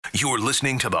You're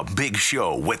listening to The Big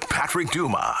Show with Patrick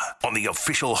Duma on the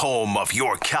official home of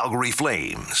your Calgary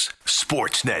Flames.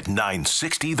 Sportsnet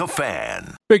 960 The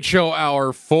Fan. Big Show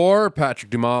Hour 4. Patrick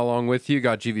Duma along with you.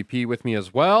 Got GVP with me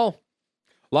as well.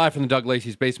 Live from the Doug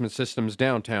Lacey's Basement Systems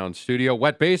downtown studio.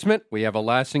 Wet basement, we have a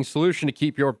lasting solution to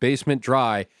keep your basement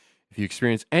dry. If you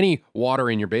experience any water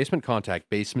in your basement, contact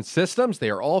Basement Systems.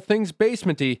 They are all things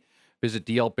basementy. Visit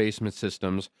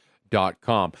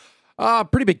dlbasementsystems.com.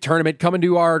 Pretty big tournament coming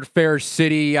to our fair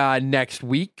city next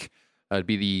week. It'd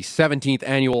be the 17th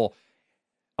annual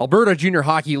Alberta Junior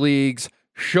Hockey League's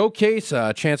showcase,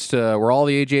 a chance to where all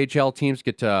the AJHL teams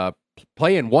get to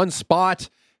play in one spot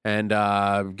and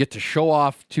get to show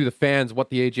off to the fans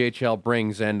what the AJHL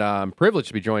brings. And I'm privileged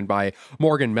to be joined by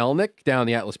Morgan Melnick down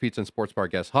the Atlas Pizza and Sports Bar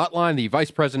guest hotline, the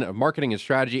Vice President of Marketing and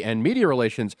Strategy and Media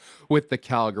Relations with the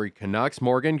Calgary Canucks.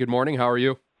 Morgan, good morning. How are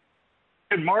you?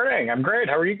 Good morning. I'm great.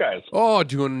 How are you guys? Oh,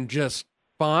 doing just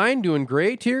fine. Doing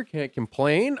great here. Can't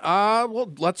complain.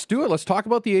 Well, let's do it. Let's talk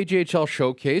about the AJHL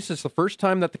showcase. It's the first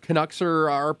time that the Canucks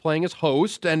are playing as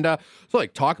host. And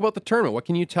talk about the tournament. What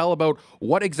can you tell about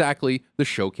what exactly the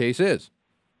showcase is?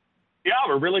 Yeah,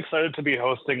 we're really excited to be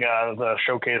hosting the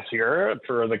showcase here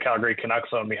for the Calgary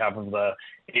Canucks on behalf of the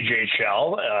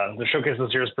AJHL. The showcase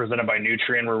this year is presented by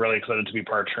Nutrien. We're really excited to be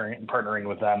partnering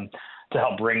with them to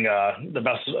help bring the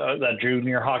best that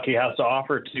junior hockey has to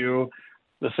offer to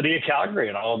the city of Calgary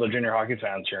and all the junior hockey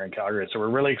fans here in Calgary. So we're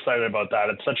really excited about that.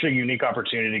 It's such a unique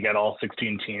opportunity to get all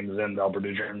 16 teams in the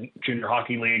Alberta Junior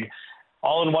Hockey League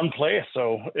all in one place.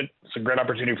 So it's a great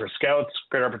opportunity for scouts,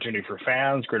 great opportunity for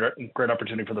fans, great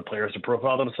opportunity for the players to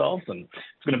profile themselves, and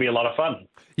it's going to be a lot of fun.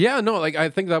 Yeah, no, I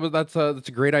think that's a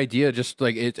great idea. Just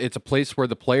like it's a place where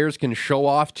the players can show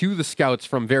off to the scouts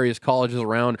from various colleges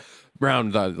around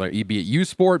the, be it U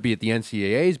Sport, be it the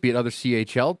NCAAs, be it other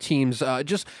CHL teams.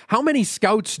 Just how many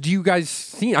scouts do you guys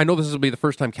see? I know this will be the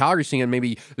first time Calgary's seeing it.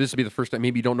 Maybe this will be the first time.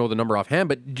 Maybe you don't know the number offhand,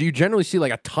 but do you generally see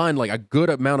like a ton, like a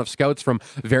good amount of scouts from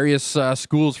various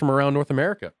schools from around North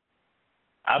America?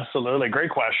 Absolutely. Great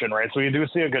question, right? So we do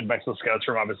see a good mix of scouts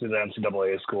from obviously the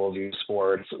NCAA schools, U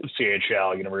Sports,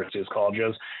 CHL, universities,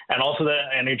 colleges, and also the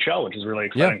NHL, which is really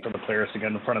exciting for the players to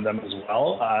get in front of them as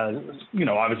well.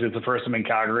 Obviously it's the first time in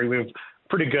Calgary. We have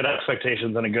pretty good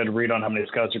expectations and a good read on how many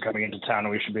scouts are coming into town, and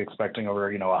we should be expecting over,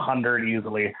 100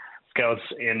 easily scouts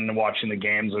in watching the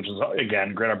games, which is,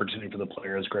 again, great opportunity for the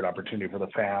players, great opportunity for the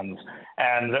fans.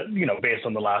 And, based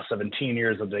on the last 17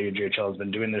 years that the AJHL has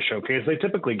been doing this showcase, they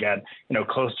typically get,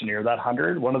 close to near that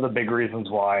 100. One of the big reasons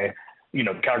why,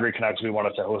 Calgary Canucks, we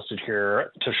wanted to host it here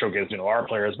to showcase, our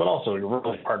players, but also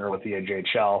really partner with the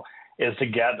AJHL, is to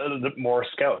get more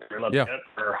scouts. Let's get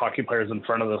our hockey players in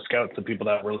front of the scouts, the people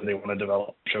that really they want to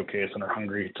develop, showcase, and are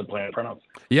hungry to play in front of.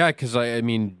 Yeah, because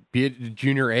be it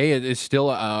Junior A, it is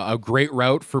still a great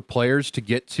route for players to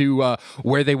get to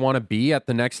where they want to be at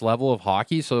the next level of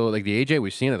hockey. So, like the AJ,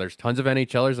 we've seen it. There's tons of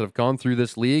NHLers that have gone through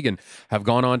this league and have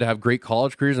gone on to have great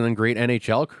college careers and then great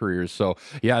NHL careers. So,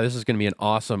 yeah, this is going to be an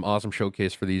awesome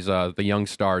showcase for these the young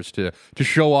stars to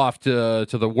show off to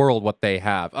the world what they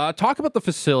have. Talk about the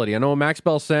facility. I know Max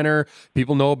Bell Center,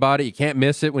 people know about it. You can't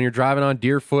miss it when you're driving on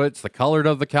Deerfoot. It's the color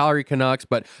of the Calgary Canucks,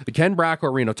 but the Ken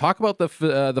Bracco Arena. Talk about the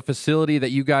facility that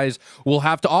you guys will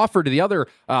have to offer to the other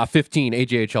 15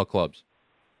 AJHL clubs.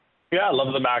 Yeah, I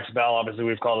love the Max Bell. Obviously,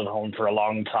 we've called it home for a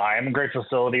long time. Great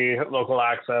facility, local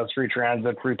access, free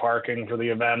transit, free parking for the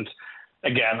event.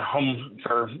 Again, home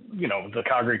for, the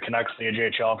Calgary Canucks, the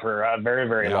AJHL for a very,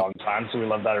 very long time. So we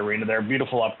love that arena there.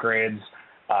 Beautiful upgrades,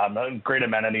 great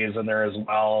amenities in there as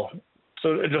well.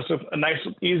 So just a nice,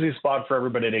 easy spot for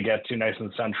everybody to get to, nice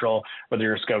and central, whether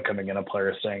you're a scout coming in, a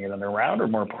player staying in and around, or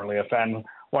more importantly, a fan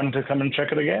wanting to come and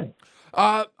check it again.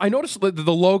 I noticed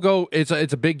the logo. It's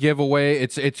a big giveaway.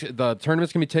 It's the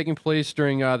tournament's gonna be taking place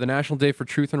during the National Day for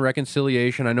Truth and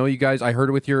Reconciliation. I know you guys. I heard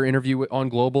it with your interview on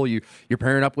Global. You're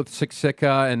pairing up with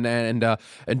Siksika and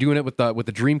doing it with the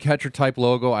Dreamcatcher type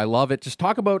logo. I love it. Just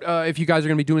talk about if you guys are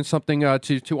gonna be doing something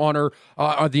to honor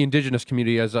the Indigenous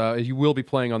community as you will be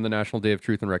playing on the National Day of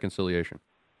Truth and Reconciliation.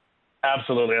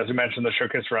 Absolutely. As you mentioned, the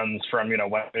showcase runs from,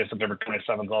 Wednesday, September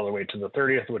 27th all the way to the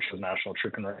 30th, which is National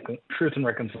Truth and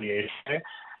Reconciliation Day.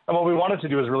 And what we wanted to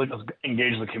do is really just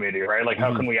engage the community, right? Like,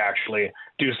 how can we actually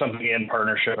do something in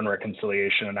partnership and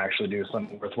reconciliation and actually do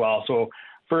something worthwhile? So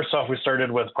first off, we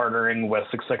started with partnering with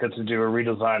Siksika to do a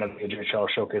redesign of the AJHL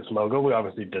Showcase logo. We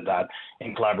obviously did that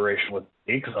in collaboration with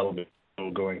me because that'll be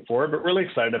going forward, but really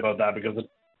excited about that because it's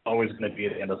always going to be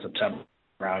at the end of September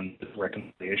around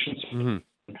reconciliation.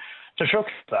 To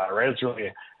showcase that, right? It's really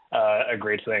a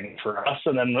great thing for us.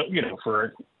 And then,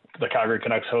 for the Calgary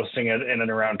Canucks hosting it in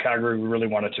and around Calgary, we really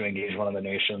wanted to engage one of the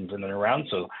nations in and around.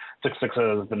 So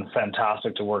 6-6 has been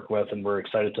fantastic to work with, and we're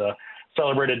excited to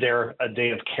celebrate a day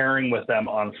of caring with them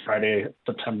on Friday,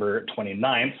 September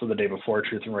 29th, so the day before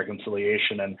Truth and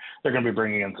Reconciliation. And they're going to be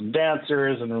bringing in some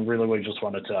dancers, and really we just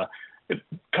wanted to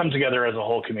come together as a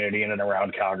whole community in and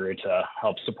around Calgary to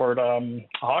help support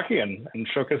hockey and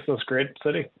showcase this great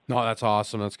city. No, that's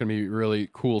awesome. That's going to be really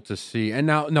cool to see. And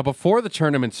now before the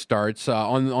tournament starts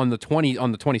on the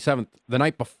 27th, the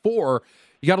night before,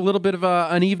 you got a little bit of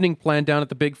an evening planned down at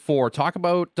the Big Four. Talk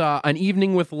about an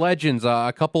evening with legends,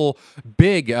 a couple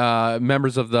big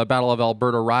members of the Battle of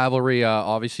Alberta rivalry,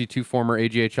 obviously 2 former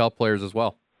AJHL players as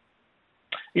well.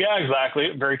 Yeah, exactly.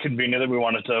 Very convenient that we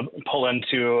wanted to pull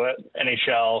into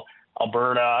NHL,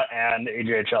 Alberta, and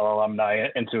AJHL alumni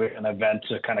into an event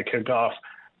to kind of kick off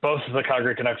both of the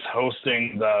Calgary Canucks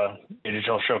hosting the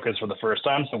AJHL Showcase for the first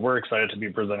time. So we're excited to be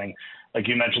presenting, like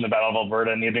you mentioned, the Battle of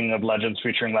Alberta, an evening of legends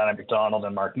featuring Lanny McDonald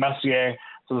and Mark Messier.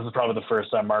 So this is probably the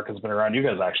first time Mark has been around. You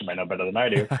guys actually might know better than I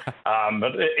do.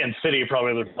 But in City,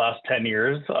 probably the last 10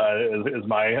 years is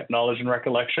my knowledge and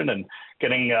recollection. And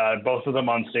getting both of them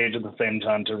on stage at the same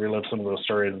time to relive some of those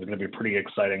stories is going to be pretty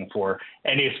exciting for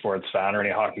any sports fan or any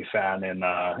hockey fan in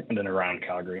and around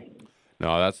Calgary.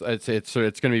 No, it's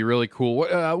going to be really cool.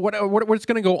 What's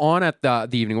going to go on at the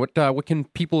evening? What can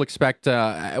people expect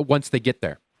once they get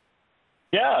there?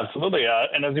 Yeah, absolutely.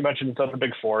 And as you mentioned, it's at the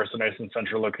Big Four, so nice and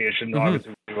central location. Mm-hmm.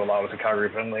 Obviously, we do a lot with the Calgary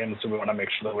Flames, so we want to make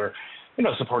sure that we're,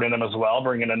 supporting them as well,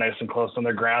 bringing it nice and close on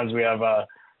their grounds. We have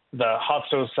the Hot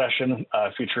Stove session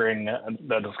featuring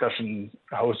the discussion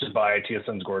hosted by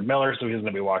TSN's Gord Miller, so he's going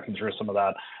to be walking through some of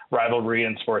that rivalry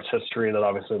and sports history that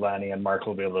obviously Lanny and Mark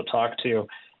will be able to talk to.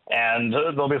 And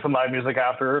there'll be some live music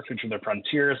after, featuring the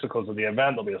Frontiers to close of the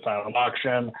event. There'll be a silent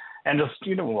auction. And just,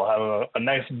 we'll have a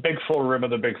nice big full rim of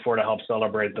the Big Four to help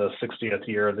celebrate the 60th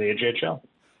year of the AJHL.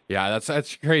 Yeah,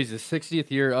 that's crazy. The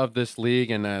 60th year of this league,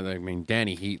 and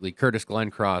Danny Heatley, Curtis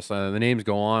Glencross, the names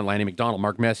go on. Lanny McDonald,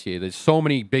 Mark Messier. There's so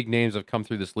many big names that have come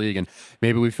through this league, and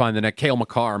maybe we find the next Cale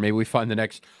Makar. Maybe we find the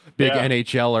next big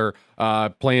NHLer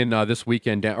playing this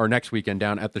weekend or next weekend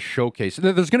down at the Showcase.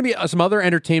 There's going to be some other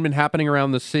entertainment happening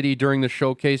around the city during the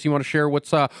Showcase. You want to share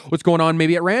what's going on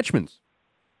maybe at Ranchman's?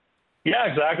 Yeah,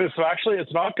 exactly. So actually,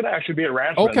 it's not going to actually be at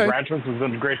Ranchman's. Okay. Ranchman's has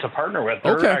been great to partner with.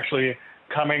 They're actually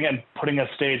coming and putting a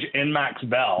stage in Max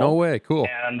Bell. No way, cool.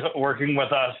 And working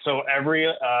with us. So every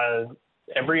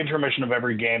intermission of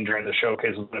every game during the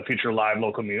Showcase is going to feature live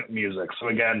local music. So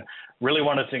again, really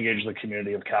wanted to engage the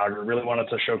community of Calgary, really wanted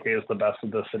to showcase the best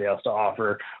that the city has to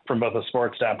offer from both a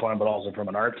sports standpoint, but also from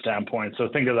an art standpoint. So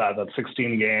think of that's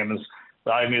 16 games,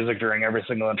 live music during every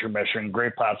single intermission,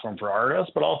 great platform for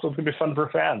artists, but also it's going to be fun for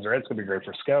fans, right? It's going to be great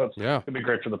for scouts. Yeah. It's going to be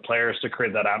great for the players to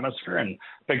create that atmosphere. And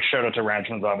big shout out to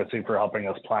Ranchman's, obviously, for helping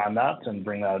us plan that and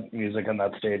bring that music and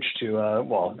that stage to,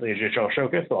 the AJHL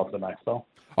Showcase, but also the Max Bell.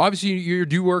 Obviously, you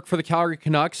do work for the Calgary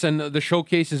Canucks, and the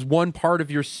Showcase is one part of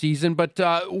your season. But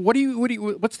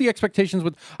what's the expectations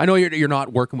with? I know you're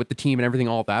not working with the team and everything,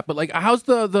 all of that. But how's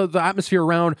the atmosphere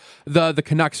around the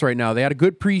Canucks right now? They had a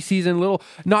good preseason,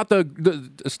 not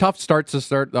the tough starts to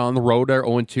start on the road. They're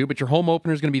 0-2, but your home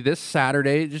opener is going to be this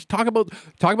Saturday. Just talk about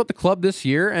the club this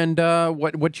year and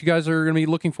what you guys are going to be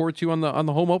looking forward to on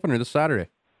the home opener this Saturday.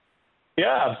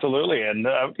 Yeah, absolutely. And,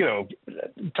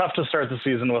 tough to start the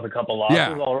season with a couple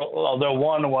losses, although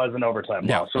one was an overtime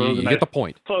loss. So it was a nice, get the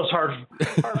point. Close,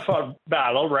 hard-fought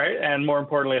battle, right? And more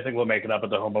importantly, I think we'll make it up at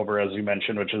the home opener, as you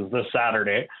mentioned, which is this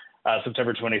Saturday,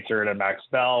 September 23rd at Max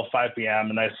Bell, 5 p.m.,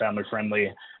 a nice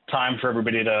family-friendly time for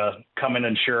everybody to come in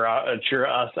and cheer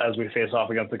us as we face off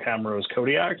against the Camrose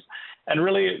Kodiaks. And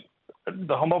really,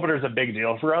 the home opener is a big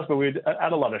deal for us, but we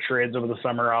had a lot of trades over the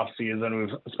summer off season.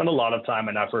 We've spent a lot of time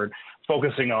and effort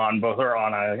focusing on both our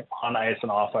on ice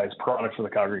and off ice product for the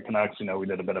Calgary Canucks. We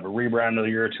did a bit of a rebrand a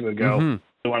year or two ago. Mm-hmm.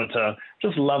 We wanted to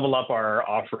just level up our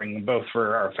offering, both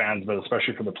for our fans, but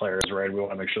especially for the players, right? We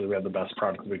want to make sure that we have the best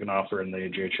product that we can offer in the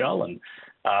AJHL, and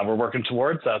we're working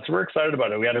towards that. So we're excited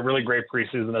about it. We had a really great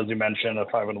preseason, as you mentioned, a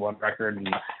 5-1 record, and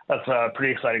that's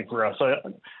pretty exciting for us. So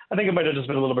I think it might have just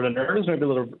been a little bit of nerves, maybe a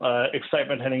little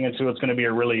excitement heading into it's going to be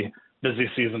a really busy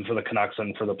season for the Canucks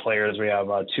and for the players. We have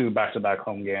 2 back-to-back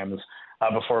home games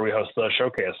before we host the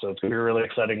Showcase. So it's going to be a really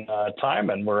exciting time,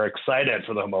 and we're excited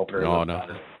for the home opener.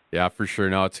 No. Yeah, for sure.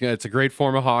 No, it's a great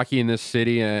form of hockey in this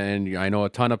city, and I know a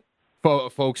ton of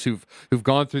folks who've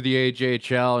gone through the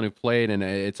AJHL and who've played, and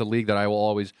it's a league that I will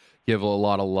always give a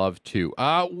lot of love to.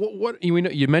 What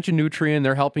you mentioned Nutrien,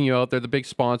 they're helping you out. They're the big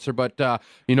sponsor, but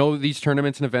these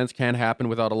tournaments and events can't happen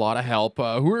without a lot of help.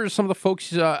 Who are some of the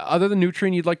folks other than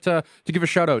Nutrien you'd like to give a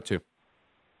shout out to?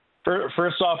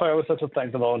 First off, I always have to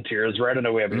thank the volunteers, right? I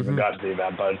know we haven't even got to the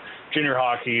event, but junior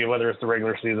hockey, whether it's the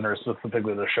regular season or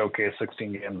specifically the showcase,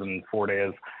 16 games in 4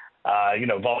 days,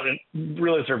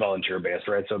 really it's our volunteer base,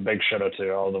 right? So big shout out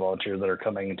to all the volunteers that are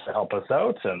coming to help us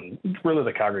out, and really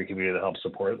the Calgary community that helps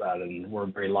support that, and we're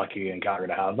very lucky in Calgary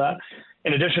to have that.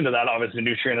 In addition to that, obviously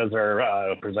Nutrien is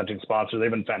our presenting sponsor. They've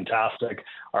been fantastic.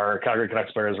 Our Calgary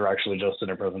Canucks players were actually just in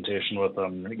a presentation with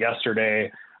them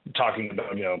yesterday, talking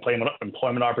about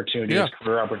employment opportunities,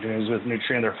 career opportunities with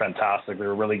Nutrien. They're fantastic.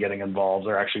 They're really getting involved.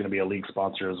 They're actually going to be a league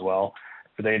sponsor as well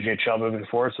for the AJHL moving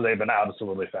forward. So they've been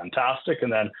absolutely fantastic.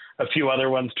 And then a few other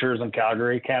ones, Tourism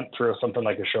Calgary can't throw something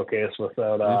like a showcase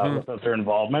without their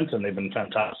involvement, and they've been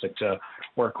fantastic to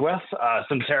work with.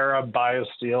 Centera,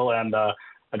 BioSteel, and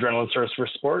Adrenaline Source for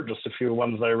Sport, just a few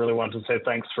ones that I really want to say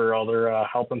thanks for all their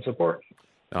help and support.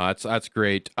 That's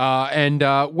great. And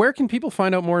where can people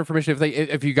find out more information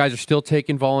if you guys are still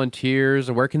taking volunteers?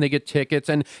 And where can they get tickets?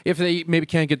 And if they maybe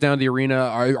can't get down to the arena,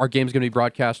 are games going to be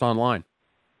broadcast online?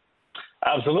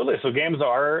 Absolutely. So games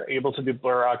are able to be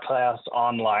broadcast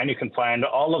online. You can find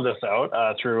all of this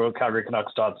out through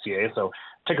CalgaryCanucks.ca. So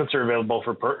tickets are available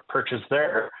for purchase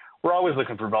there. We're always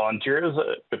looking for volunteers.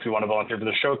 If you want to volunteer for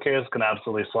the showcase, can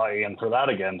absolutely slot you in for that.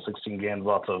 Again, 16 games,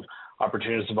 lots of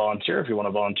opportunities to volunteer. If you want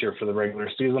to volunteer for the regular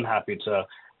season, happy to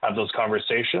have those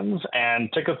conversations.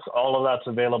 And tickets, all of that's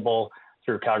available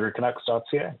through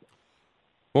CalgaryCanucks.ca.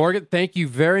 Morgan, thank you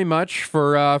very much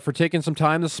for taking some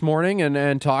time this morning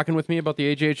and talking with me about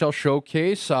the AJHL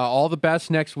Showcase. All the best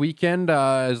next weekend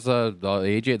as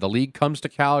the league comes to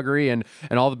Calgary, and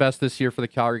all the best this year for the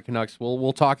Calgary Canucks.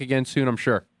 We'll talk again soon, I'm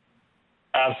sure.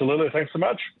 Absolutely. Thanks so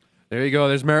much. There you go.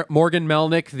 There's Morgan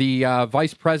Melnick, the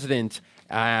Vice President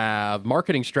of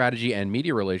Marketing Strategy and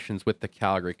Media Relations with the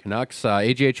Calgary Canucks.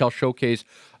 AJHL Showcase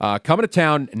coming to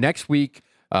town next week,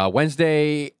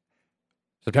 Wednesday,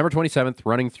 September 27th,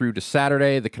 running through to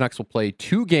Saturday. The Canucks will play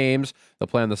 2 games. They'll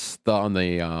play on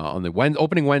the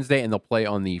opening Wednesday, and they'll play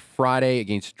on the Friday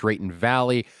against Drayton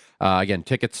Valley. Again,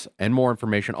 tickets and more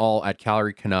information all at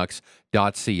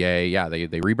CalgaryCanucks.ca. Yeah, they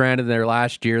rebranded there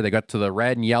last year. They got to the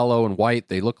red and yellow and white.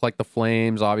 They look like the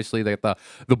Flames. Obviously, they got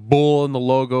the bull in the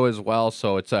logo as well.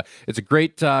 So it's a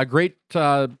great way.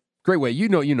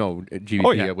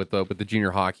 GVP with the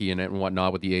junior hockey and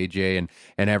whatnot with the AJ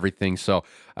and everything. So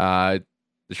the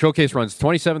showcase runs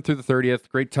 27th through the 30th.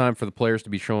 Great time for the players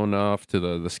to be showing off to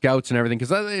the scouts and everything,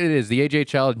 because it is the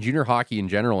AJHL and junior hockey in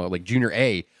general, like junior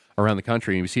A around the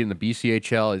country. And we see it in the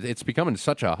BCHL. It's becoming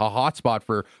such a hot spot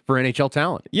for NHL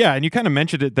talent. Yeah, and you kind of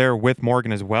mentioned it there with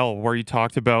Morgan as well, where you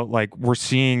talked about, like, we're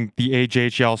seeing the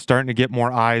AJHL starting to get more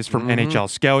eyes from NHL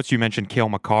scouts. You mentioned Cale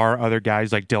Makar, other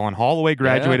guys like Dylan Holloway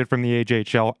graduated from the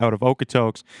AJHL out of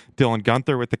Okotoks, Dylan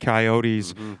Gunther with the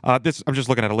Coyotes. I'm just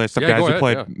looking at a list of guys who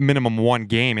played minimum 1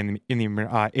 game in the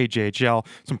AJHL.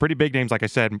 Some pretty big names, like I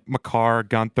said, Makar,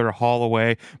 Gunther,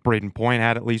 Holloway, Braden Point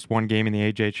had at least 1 game in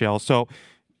the AJHL. So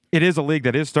it is a league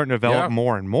that is starting to develop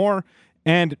more and more.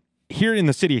 And here in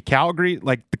the city of Calgary,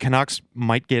 like, the Canucks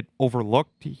might get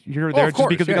overlooked here or there just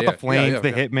because we got the Flames,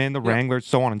 the Hitmen, the Wranglers,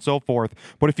 so on and so forth.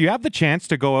 But if you have the chance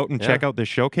to go out and check out this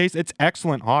showcase, it's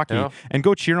excellent hockey. And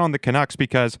go cheer on the Canucks,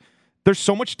 because there's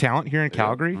so much talent here in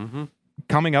Calgary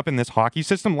coming up in this hockey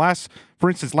system. For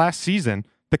instance, last season,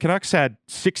 the Canucks had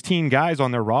 16 guys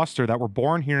on their roster that were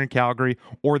born here in Calgary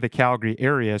or the Calgary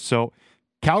area. So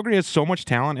Calgary has so much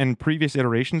talent. In previous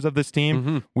iterations of this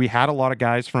team, we had a lot of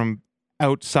guys from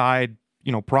outside,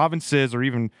 provinces or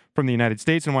even from the United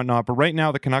States and whatnot. But right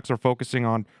now, the Canucks are focusing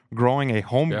on growing a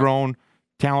homegrown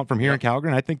talent from here in Calgary,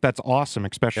 and I think that's awesome,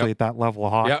 especially at that level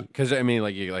of hockey. Yeah, because I mean,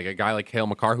 like a guy like Cale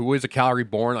Makar, who is a Calgary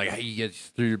born, like he gets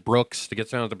through Brooks to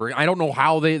get down to the break. I don't know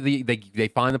how they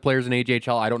find the players in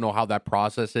AJHL. I don't know how that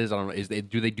process is. I don't know.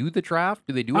 Do they do the draft?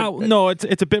 Do they do it? No,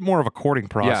 it's a bit more of a courting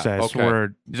process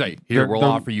where like, here we'll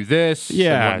offer you this.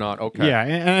 Yeah, and whatnot. Okay. Yeah,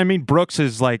 and I mean, Brooks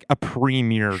is like a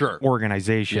premier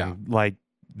organization. Yeah. Like,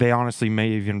 they honestly may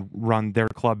even run their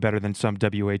club better than some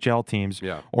WHL teams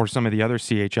or some of the other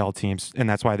CHL teams, and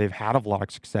that's why they've had a lot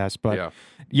of success. But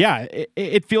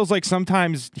it feels like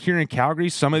sometimes here in Calgary,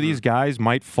 some of these guys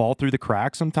might fall through the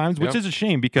cracks sometimes, which is a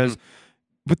shame, because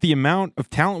with the amount of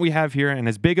talent we have here and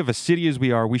as big of a city as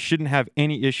we are, we shouldn't have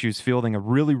any issues fielding a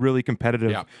really, really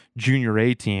competitive junior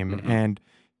A team. And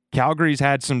Calgary's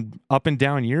had some up and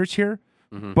down years here,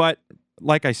 but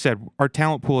like I said, our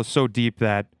talent pool is so deep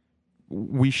that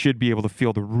we should be able to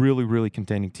field a really, really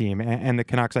contending team. And the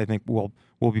Canucks, I think, will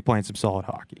be playing some solid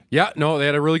hockey. Yeah, no, they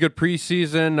had a really good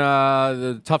preseason.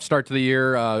 The tough start to the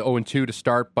year, 0-2 to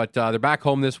start, but they're back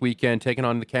home this weekend, taking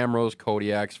on the Camrose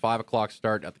Kodiaks. 5 o'clock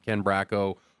start at the Ken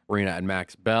Bracco Arena at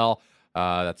Max Bell.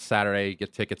 That's Saturday.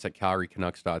 Get tickets at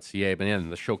calgarycanucks.ca. But then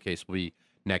the showcase will be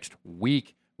next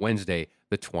week, Wednesday,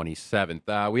 the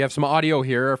 27th. We have some audio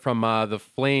here from the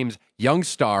Flames Young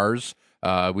Stars.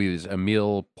 We use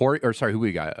Emile Poirier, or sorry, who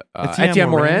we got? Etienne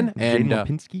Morin and Jaden I was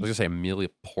Lipinski. going to say Amelia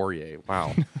Poirier.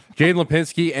 Wow. Jaden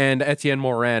Lipinski and Etienne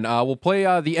Morin. We'll play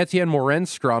the Etienne Morin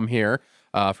scrum here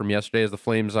from yesterday as the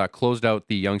Flames closed out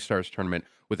the Young Stars tournament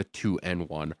with a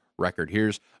 2-1 record.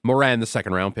 Here's Morin, the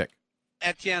second round pick.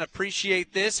 Etienne,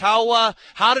 appreciate this. How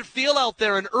did it feel out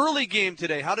there? An early game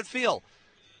today. How did it feel?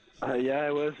 Yeah,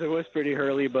 it was pretty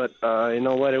early, but you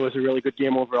know what? It was a really good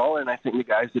game overall, and I think the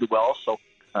guys did well. So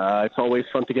it's always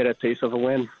fun to get a taste of a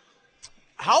win.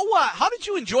 How did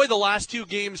you enjoy the last two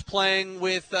games playing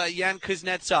with Yan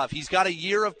Kuznetsov? He's got a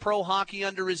year of pro hockey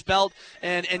under his belt,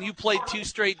 and you played 2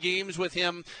 straight games with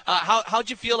him. How'd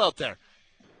you feel out there?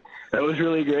 That was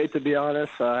really great, to be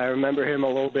honest. I remember him a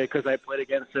little bit because I played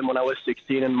against him when I was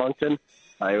 16 in Moncton.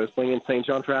 I was playing in St.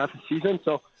 John for half a season,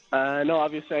 so no,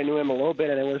 obviously I knew him a little bit,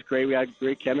 and it was great. We had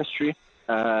great chemistry,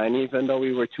 and even though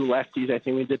we were 2 lefties, I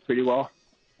think we did pretty well.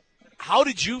 How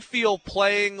did you feel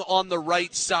playing on the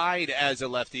right side as a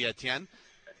lefty, Etienne?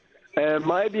 It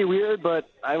might be weird, but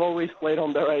I've always played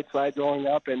on the right side growing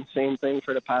up, and same thing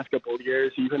for the past couple of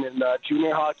years. Even in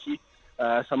junior hockey,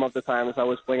 some of the times I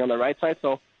was playing on the right side.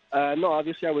 So, no,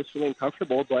 obviously I was feeling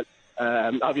comfortable, but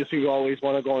obviously we always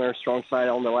want to go on our strong side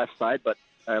on the left side. But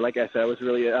like I said, I was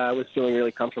feeling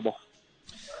really comfortable.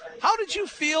 How did you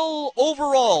feel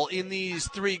overall in these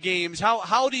 3 games?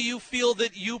 How do you feel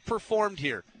that you performed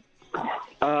here?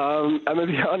 I'm gonna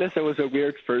be honest. It was a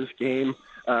weird first game.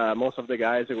 Most of the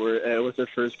guys, it was their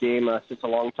first game since a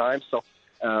long time. So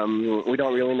we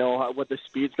don't really know what the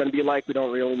speed's going to be like. We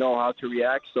don't really know how to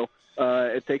react. So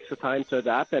it takes the time to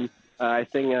adapt. And I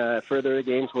think further the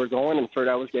games were going, and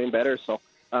further I was getting better. So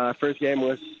first game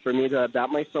was for me to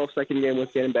adapt myself. Second game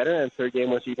was getting better, and third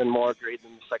game was even more great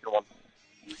than the second one.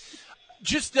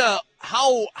 Just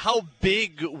how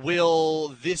big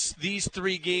will these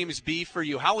 3 games be for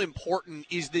you? How important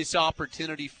is this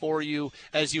opportunity for you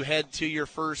as you head to your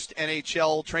first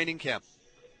NHL training camp?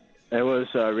 It was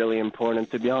really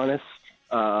important, to be honest.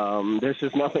 This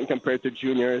is nothing compared to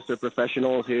juniors or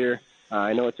professionals here.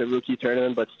 I know it's a rookie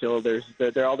tournament, but still,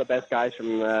 they're all the best guys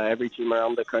from every team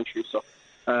around the country. So,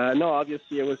 no,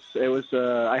 obviously it was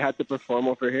I had to perform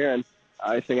over here, and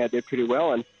I think I did pretty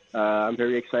well. And I'm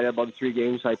very excited about the 3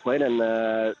 games I played and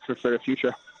for the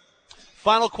future.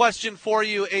 Final question for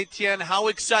you, Etienne. How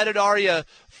excited are you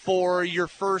for your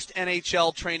first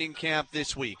NHL training camp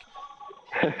this week?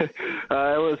 It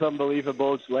was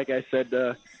unbelievable. Like I said,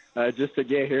 just to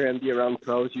get here and be around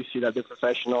pros, you see that the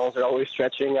professionals are always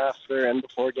stretching after and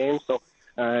before games. So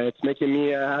it's making me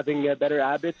having better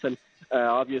habits. And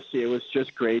obviously it was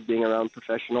just great being around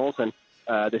professionals. And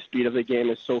the speed of the game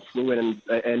is so fluid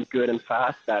and good and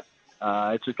fast that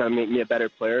it's just going to make me a better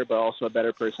player, but also a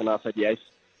better person outside the ice.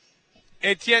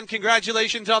 Etienne,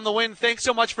 congratulations on the win. Thanks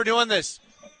so much for doing this.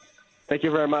 Thank you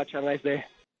very much. Have a nice day.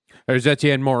 There's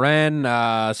Etienne Morin,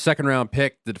 second-round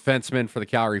pick, the defenseman for the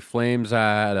Calgary Flames.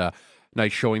 Had a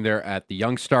nice showing there at the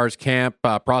Young Stars camp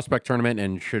prospect tournament,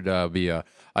 and should be a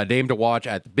name to watch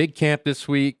at the big camp this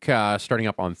week, starting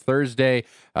up on Thursday.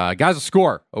 Guys, a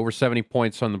score over 70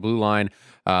 points on the blue line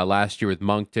last year with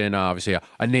Moncton. Obviously,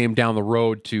 a name down the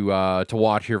road to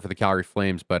watch here for the Calgary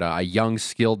Flames, but a young,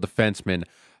 skilled defenseman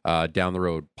down the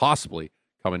road, possibly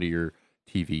coming to your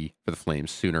TV for the Flames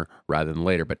sooner rather than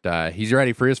later. But he's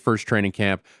ready for his first training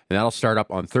camp, and that'll start up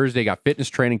on Thursday. Got fitness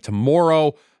training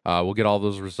tomorrow. We'll get all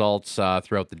those results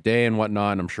throughout the day and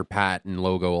whatnot. And I'm sure Pat and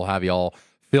Logo will have you all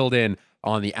filled in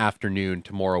on the afternoon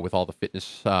tomorrow with all the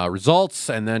fitness results,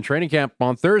 and then training camp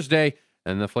on Thursday.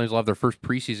 And the Flames will have their first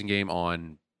preseason game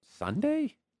on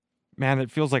Sunday. Man,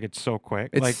 it feels like it's so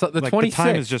quick. It's like the 26th. The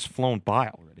time has just flown by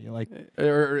already. Like,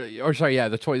 or sorry, yeah,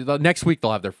 the next week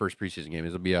they'll have their first preseason game.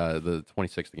 It'll be the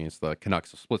 26th against the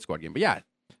Canucks, a split squad game. But yeah,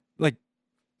 like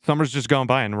summer's just gone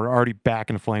by and we're already back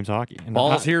in Flames hockey. And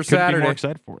fall's here Saturday. Be more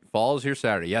excited for it. Fall's here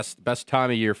Saturday. Yes, the best time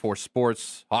of year for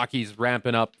sports. Hockey's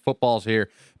ramping up. Football's here.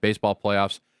 Baseball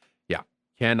playoffs. Yeah,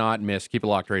 cannot miss. Keep it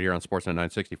locked right here on Sportsnet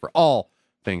 960 for all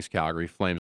things Calgary Flames.